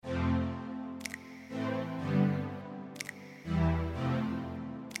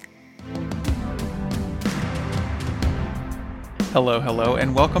Hello,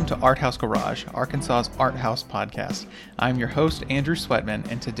 and welcome to Art House Garage, Arkansas's art house podcast. I'm your host, Andrew Sweatman,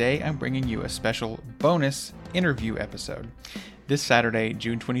 and today I'm bringing you a special bonus interview episode. This Saturday,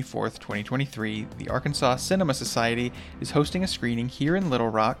 June 24th, 2023, the Arkansas Cinema Society is hosting a screening here in Little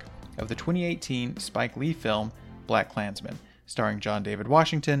Rock of the 2018 Spike Lee film, BlacKkKlansman, starring John David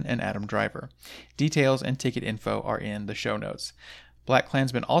Washington and Adam Driver. Details and ticket info are in the show notes.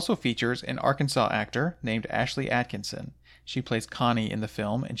 BlacKkKlansman also features an Arkansas actor named Ashlie Atkinson. She plays Connie in the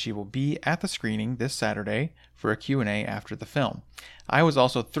film, and she will be at the screening this Saturday for a Q&A after the film. I was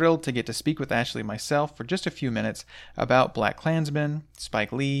also thrilled to get to speak with Ashlie myself for just a few minutes about BlacKkKlansman,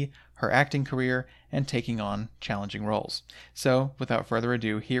 Spike Lee, her acting career, and taking on challenging roles. So, without further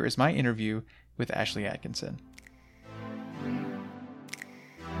ado, here is my interview with Ashlie Atkinson.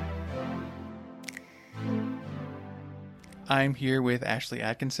 I'm here with Ashlie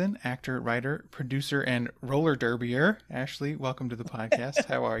Atkinson, actor, writer, producer, and roller derbier. Ashlie, welcome to the podcast.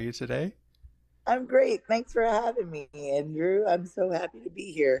 How are you today? I'm great. Thanks for having me, Andrew. I'm so happy to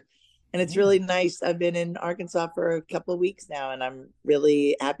be here. And it's really nice. I've been in Arkansas for a couple of weeks now, and I'm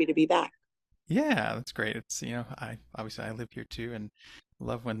really happy to be back. Yeah, that's great. It's, I live here too and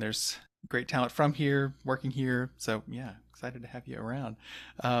love when there's great talent from here, working here. So yeah, excited to have you around.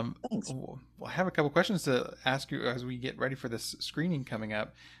 Thanks. I have a couple questions to ask you as we get ready for this screening coming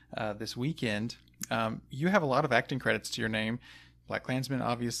up this weekend. You have a lot of acting credits to your name. BlacKkKlansman,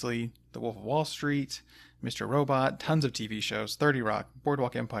 obviously, The Wolf of Wall Street, Mr. Robot, tons of TV shows, 30 Rock,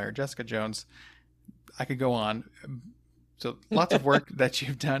 Boardwalk Empire, Jessica Jones. I could go on. So lots of work that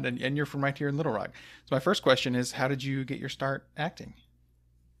you've done, and you're from right here in Little Rock. So my first question is, how did you get your start acting?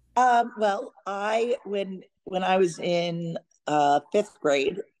 Well, when I was in fifth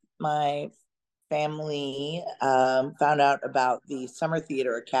grade, my family found out about the Summer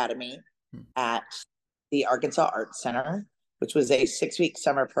Theater Academy at the Arkansas Art Center, which was a 6-week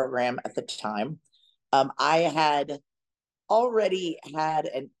summer program at the time. I had already had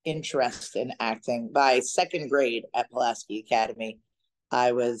an interest in acting by second grade at Pulaski Academy.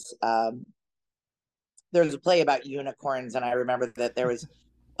 I was there was a play about unicorns, and I remember that there was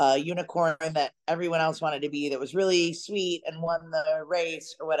a unicorn that everyone else wanted to be that was really sweet and won the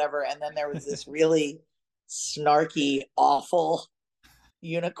race or whatever, and then there was this really snarky, awful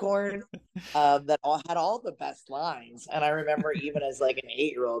unicorn that had all the best lines. And I remember even as like an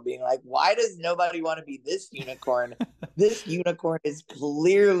 8-year-old being like, why does nobody want to be this unicorn? This unicorn is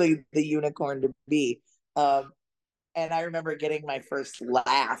clearly the unicorn to be. And I remember getting my first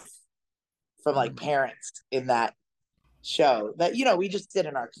laugh from like parents in that show that, we just did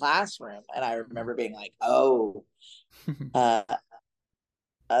in our classroom. And I remember being like, oh,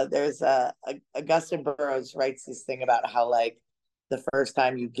 there's Augustine Burroughs writes this thing about how like the first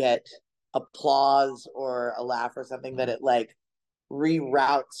time you get applause or a laugh or something that it like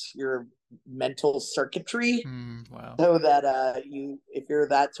reroutes your mental circuitry. Wow. So that if you're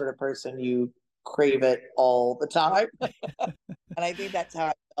that sort of person, you crave it all the time. And I think that's how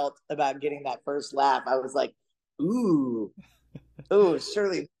I felt about getting that first laugh. I was like, ooh,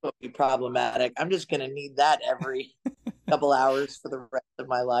 surely will be problematic. I'm just gonna need that every couple hours for the rest of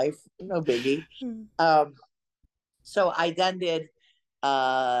my life. No biggie. So I then did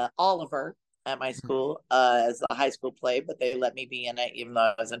Oliver at my school as a high school play, but they let me be in it even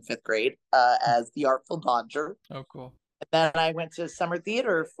though I was in fifth grade as the Artful Dodger. Oh, cool. And then I went to summer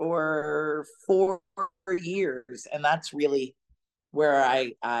theater for 4 years, and that's really where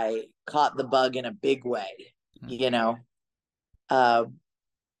I caught the bug in a big way.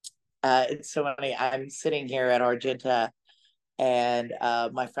 It's so funny. I'm sitting here at Argenta, and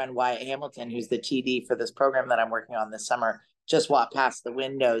my friend Wyatt Hamilton, who's the TD for this program that I'm working on this summer, just walked past the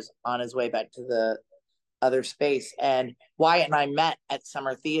windows on his way back to the other space. And Wyatt and I met at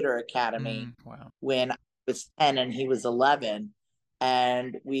Summer Theater Academy when I was 10 and he was 11.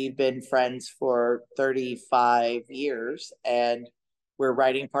 And we've been friends for 35 years. And we're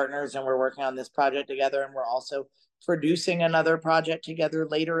writing partners, and we're working on this project together. And we're also producing another project together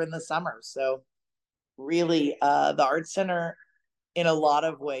later in the summer. So really, the Art Center, in a lot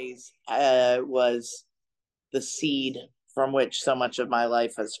of ways, was the seed from which so much of my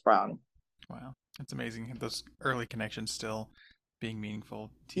life has sprung. Wow. That's amazing. Those early connections still being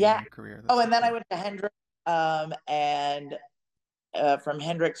meaningful to your career. That's and then I went to Hendrix, and from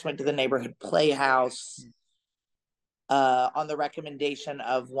Hendrix went to the neighborhood playhouse on the recommendation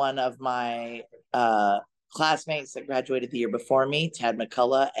of one of my classmates that graduated the year before me, Tad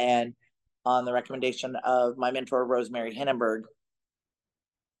McCullough, and on the recommendation of my mentor, Rosemary Hinnenberg.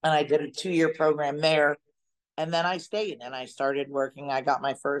 And I did a 2-year program there. And then I stayed and I started working. I got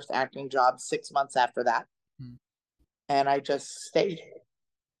my first acting job 6 months after that. and I just stayed.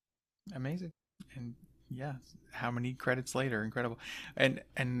 Amazing. And yeah, how many credits later? Incredible. And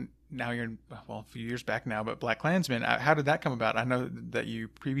now you're in, well, a few years back now, but BlacKkKlansman. How did that come about? I know that you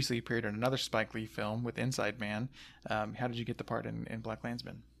previously appeared in another Spike Lee film with Inside Man. How did you get the part in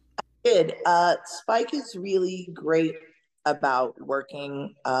BlacKkKlansman? Did Spike is really great about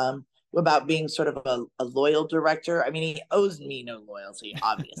working, about being sort of a loyal director. I mean, he owes me no loyalty,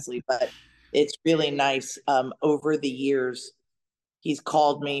 obviously, but it's really nice. Over the years, he's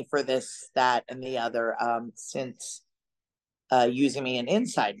called me for this, that, and the other. Since using me in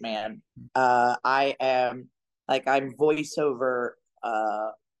Inside Man, I am I'm voiceover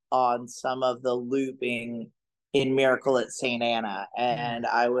on some of the looping in Miracle at St. Anna, and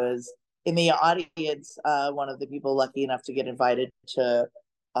I was in the audience, one of the people lucky enough to get invited to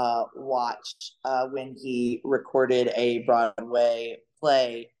watch when he recorded a Broadway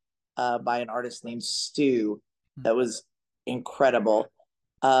play by an artist named Stu. That was incredible.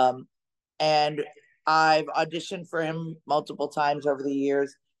 And I've auditioned for him multiple times over the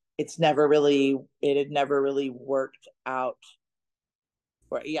years. It had never really worked out.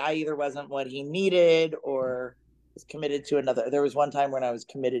 Or I either wasn't what he needed or was committed to another. There was one time when I was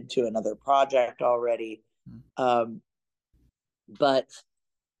committed to another project already. But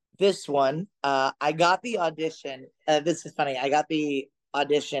this one, I got the audition. This is funny. I got the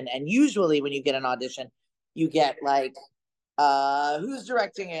audition, and usually when you get an audition, you get who's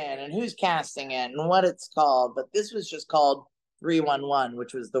directing it and who's casting it and what it's called. But this was just called 311,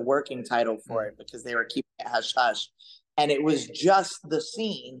 which was the working title for it because they were keeping it hush hush. And it was just the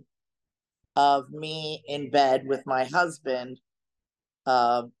scene of me in bed with my husband.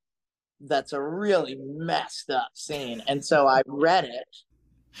 That's a really messed up scene. And so I read it,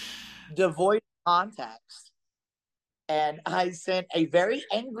 devoid of context, and I sent a very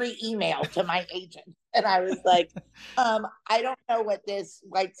angry email to my agent. And I was like, I don't know what this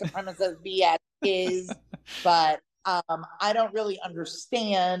white supremacist BS is, but I don't really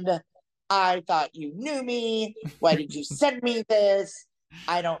understand. I thought you knew me. Why did you send me this?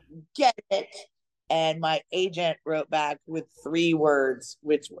 I don't get it. And my agent wrote back with 3 words,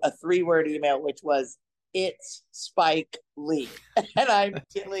 which a 3-word email, which was, "It's Spike Lee." And I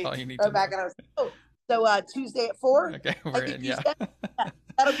immediately wrote back and I was like, "Oh, so Tuesday at 4? Okay, I we're think in, you yeah. said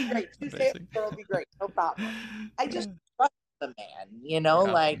that'll be great. Tuesday Amazing. at 4 will be great. No problem." I just trust the man,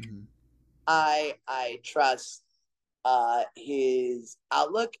 Yeah. I trust his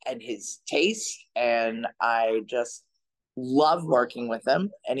outlook and his taste, and I just love working with him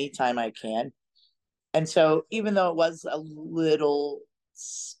anytime I can. And so, even though it was a little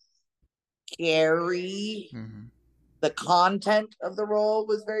scary, the content of the role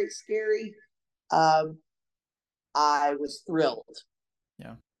was very scary. I was thrilled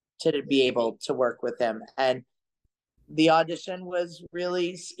to be able to work with him, and the audition was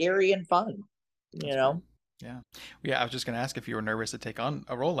really scary and fun. Yeah. I was just going to ask if you were nervous to take on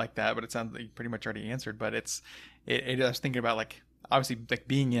a role like that, but it sounds like you pretty much already answered. But I was thinking about obviously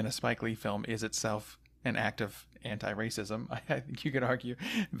being in a Spike Lee film is itself an act of anti-racism. I think you could argue,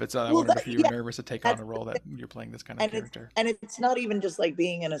 but so I wondered if you were nervous to take on a role that you're playing this kind of character. And it's not even just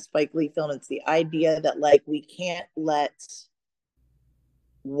being in a Spike Lee film. It's the idea that we can't let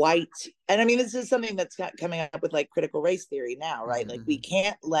white, and I mean, this is something that's coming up with critical race theory now, right? We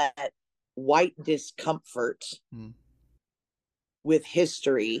can't let white discomfort with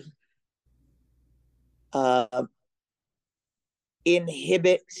history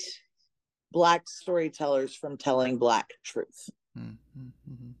inhibit Black storytellers from telling Black truth.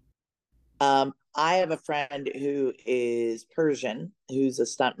 I have a friend who is Persian, who's a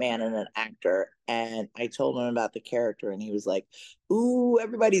stuntman and an actor, and I told him about the character, and he was like, "Ooh,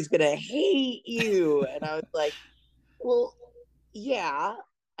 everybody's gonna hate you." And I was like, "Well, yeah,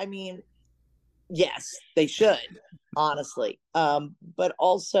 I mean, yes, they should, honestly. But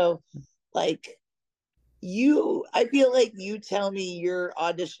also, I feel like you tell me you're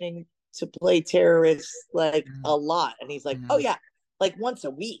auditioning to play terrorists a lot." And he's like, "Oh yeah, once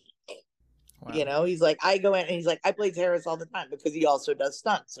a week." Wow. He's like, I go in and he's like, I play terrorists all the time, because he also does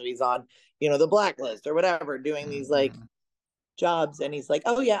stunts. So he's on, the blacklist or whatever, doing these jobs. And he's like,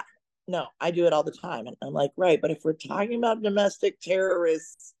 oh yeah, no, I do it all the time. And I'm like, right. But if we're talking about domestic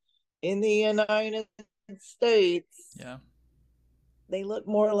terrorists in the United States, they look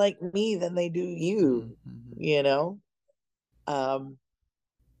more like me than they do you, and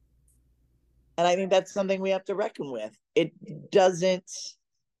I think that's something we have to reckon with. It doesn't,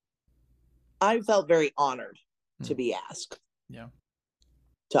 I felt very honored to be asked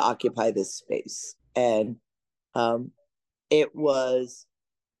to occupy this space. And it was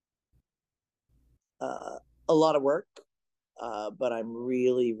a a lot of work, but I'm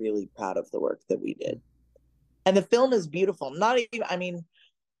really, really proud of the work that we did. And the film is beautiful. Not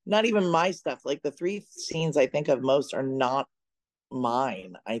even my stuff. Like the three scenes I think of most are not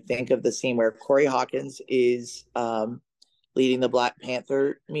mine. I think of the scene where Corey Hawkins is leading the Black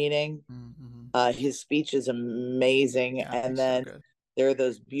Panther meeting. His speech is amazing. Yeah, and he's then so good. there are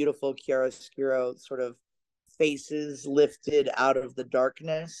those beautiful chiaroscuro sort of faces lifted out of the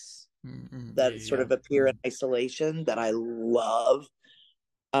darkness that sort of appear in isolation that I love.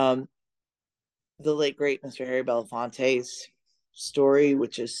 The late great Mr. Harry Belafonte's story,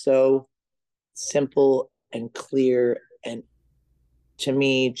 which is so simple and clear, and to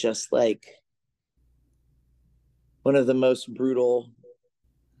me, just like one of the most brutal,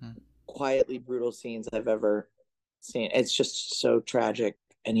 quietly brutal scenes I've ever seen. It's just so tragic,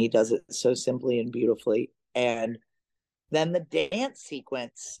 and he does it so simply and beautifully. And then the dance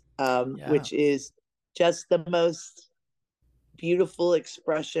sequence, which is just the most beautiful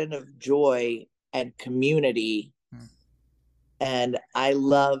expression of joy and community. And I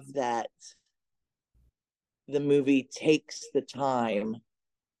love that the movie takes the time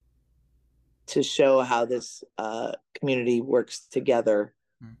to show how this community works together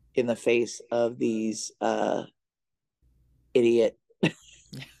in the face of these idiot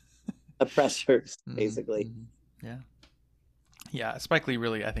oppressors, basically. Yeah, Spike Lee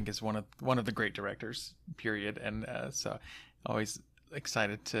really, I think, is one of the great directors, period. And so always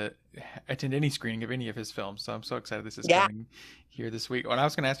excited to attend any screening of any of his films. So I'm so excited this is coming here this week. And I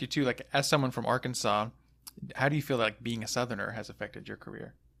was going to ask you too, like as someone from Arkansas, how do you feel like being a Southerner has affected your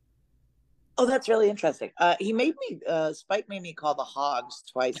career? Oh, that's really interesting. Spike made me call the hogs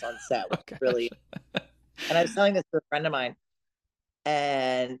twice on set, which really, and I was telling this to a friend of mine,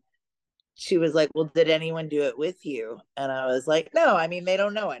 and she was like, well, did anyone do it with you? And I was like, no, I mean, they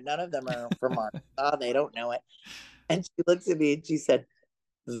don't know it. None of them are from Arkansas. They don't know it. And she looks at me and she said,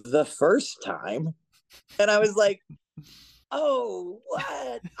 the first time. And I was like, oh,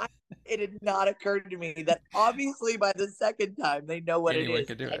 what? It had not occurred to me that obviously by the second time they know what anyone it is.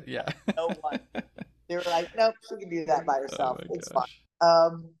 Could do it. Yeah. No one. They were like, nope, she can do that by herself. It's fine.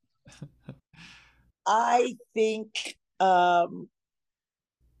 I think no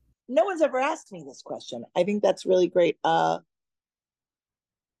one's ever asked me this question. I think that's really great.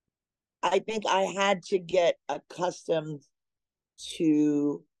 I think I had to get accustomed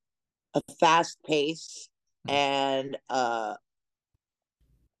to a fast pace and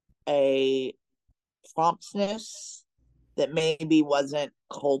a promptness that maybe wasn't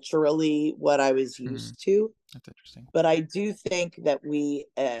culturally what I was used to. That's interesting. But I do think that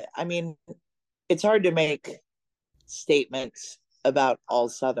it's hard to make statements about all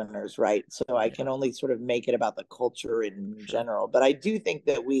Southerners, right? So I can only sort of make it about the culture in general. But I do think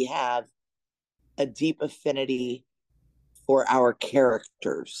that we have a deep affinity for our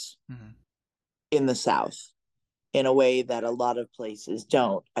characters in the South in a way that a lot of places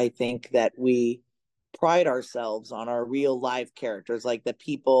don't. I think that we pride ourselves on our real life characters, like the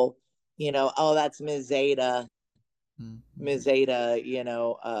people, oh, that's Ms. Ada. Ms.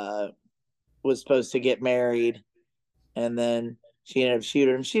 Ada, was supposed to get married, and then she ended up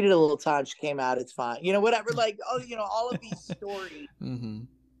shooting him. She did a little time. She came out. It's fine. Whatever. Like, all of these stories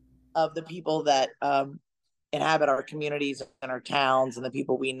of the people that inhabit our communities and our towns and the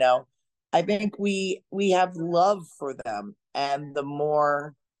people we know. I think we have love for them, and the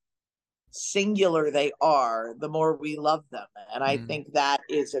more singular they are, the more we love them. And I think that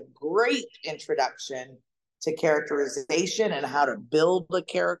is a great introduction to characterization and how to build a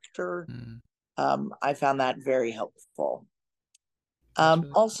character. I found that very helpful.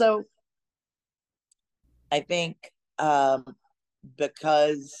 Also, I think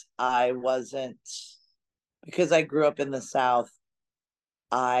because I grew up in the South,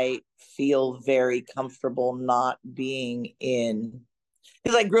 I feel very comfortable not being in,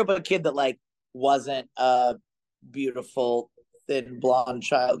 because I grew up a kid that like wasn't a beautiful thin blonde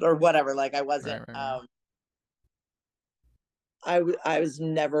child or whatever. Like I wasn't. Right. I was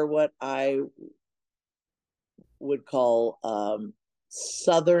never what I would call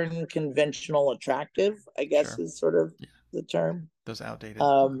Southern conventional attractive, I guess is sort of the term. Those outdated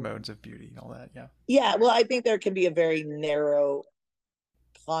modes of beauty and all that. Yeah. Yeah. Well, I think there can be a very narrow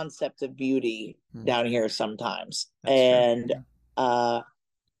concept of beauty down here sometimes. That's and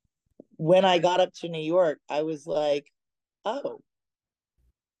when I got up to New York, I was like, oh,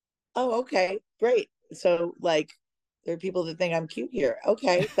 okay, great. So like there are people that think I'm cute here.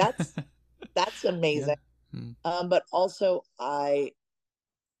 Okay, that's amazing. But also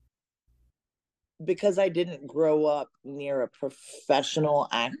because I didn't grow up near a professional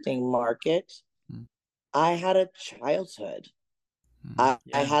acting market, I had a childhood. I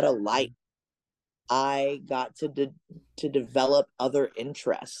Yeah. had a life. I got to develop other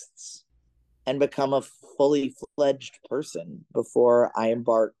interests and become a fully fledged person before I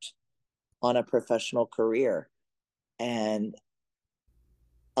embarked on a professional career. And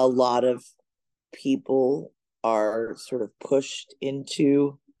a lot of people are sort of pushed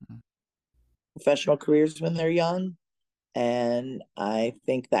into Mhm. professional careers when they're young. And I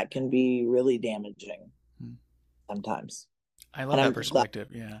think that can be really damaging Mhm. sometimes. I love And that I'm glad perspective.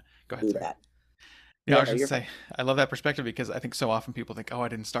 Yeah. Go to ahead. do Sorry. that. Yeah, I No, was just you're say fine. I love that perspective because I think so often people think, "Oh, I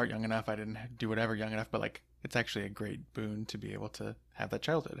didn't start young enough. I didn't do whatever young enough." But like, it's actually a great boon to be able to have that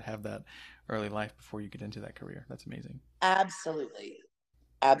childhood, have that early life before you get into that career. That's amazing. Absolutely.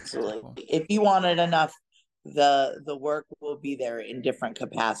 That's so Absolutely. cool. If you want it enough, the work will be there in different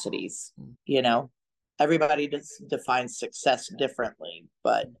capacities. Mm. You know, everybody defines success differently,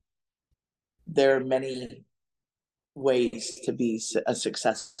 but there are many ways to be a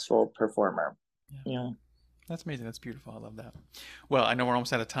successful performer. Yeah, You know. that's amazing. That's beautiful. I love that. Well, I know we're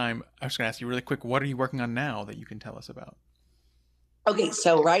almost out of time. I was going to ask you really quick, what are you working on now that you can tell us about? Okay,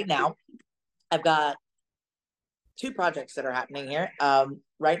 so right now I've got two projects that are happening here.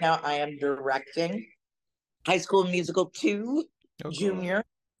 Right now I am directing High School Musical 2 Oh, cool. Junior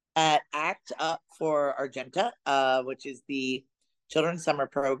at Act Up for Argenta, which is the children's summer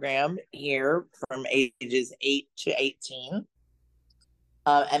program here from ages 8 to 18.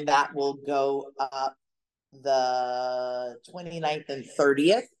 And that will go up the 29th and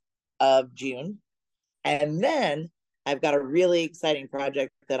 30th of June. And then I've got a really exciting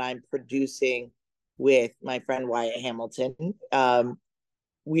project that I'm producing with my friend Wyatt Hamilton.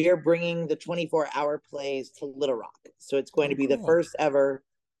 We are bringing the 24-hour plays to Little Rock. So it's going Oh, to be the cool. first ever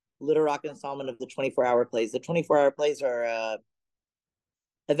Little Rock installment of the 24-hour plays. The 24-hour plays are a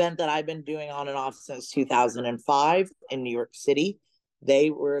event that I've been doing on and off since 2005 in New York City. They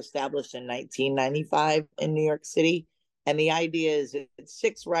were established in 1995 in New York City. And the idea is it's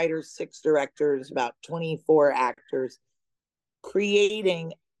 6 writers, 6 directors, about 24 actors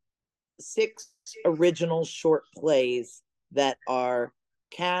creating 6 original short plays that are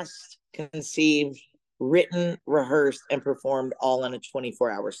cast, conceived, written, rehearsed, and performed all in a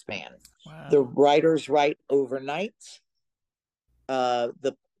 24-hour span. The Wow. writers write overnight.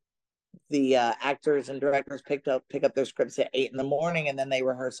 The actors and directors pick up their scripts at 8 in the morning, and then they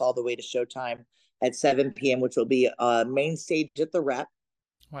rehearse all the way to showtime at 7 p.m., which will be main stage at the Rep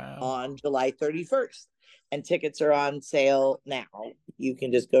Wow. on July 31st. And tickets are on sale now. You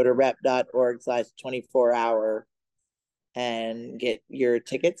can just go to rep.org/24-hour and get your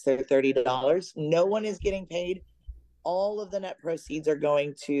tickets. They're $30. No one is getting paid. All of the net proceeds are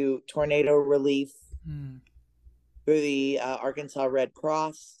going to tornado relief Hmm. through the Arkansas Red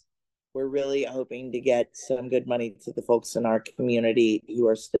Cross. We're really hoping to get some good money to the folks in our community who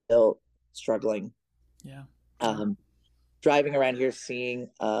are still struggling. Yeah. Oh, Um, Driving around here, seeing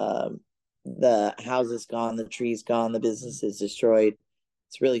the houses gone, the trees gone, the businesses destroyed.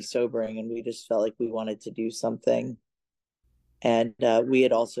 It's really sobering, and we just felt like we wanted to do something. And we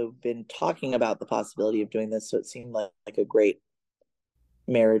had also been talking about the possibility of doing this, so it seemed like a great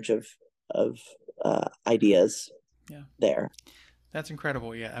marriage of ideas yeah. there. That's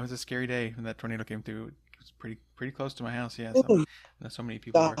incredible. Yeah, it was a scary day when that tornado came through. It was pretty close to my house. Yeah, so Oh I know so many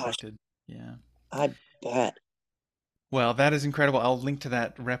people were gosh, affected. Yeah. I bet. Well, that is incredible. I'll link to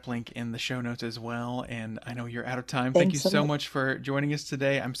that rep link in the show notes as well. And I know you're out of time. Thank you Thanks so so much. much for joining us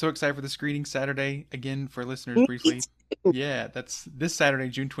today. I'm so excited for the screening Saturday. Again, for listeners briefly. Yeah, that's this Saturday,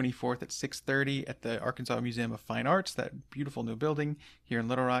 June 24th at 6:30 at the Arkansas Museum of Fine Arts, that beautiful new building here in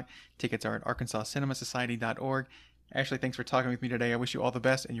Little Rock. Tickets are at arkansascinemasociety.org. Ashley, thanks for talking with me today. I wish you all the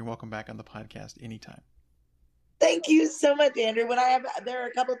best, and you're welcome back on the podcast anytime. Thank you so much, Andrew. There are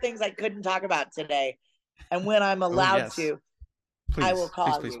a couple of things I couldn't talk about today, and when I'm Oh, allowed yes. to, I will Please, please,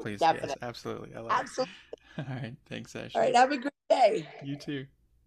 call please, you. please. Yes, Definitely. absolutely. I love it. Absolutely. All right. Thanks, All right. Ashley. Have a great day. You too.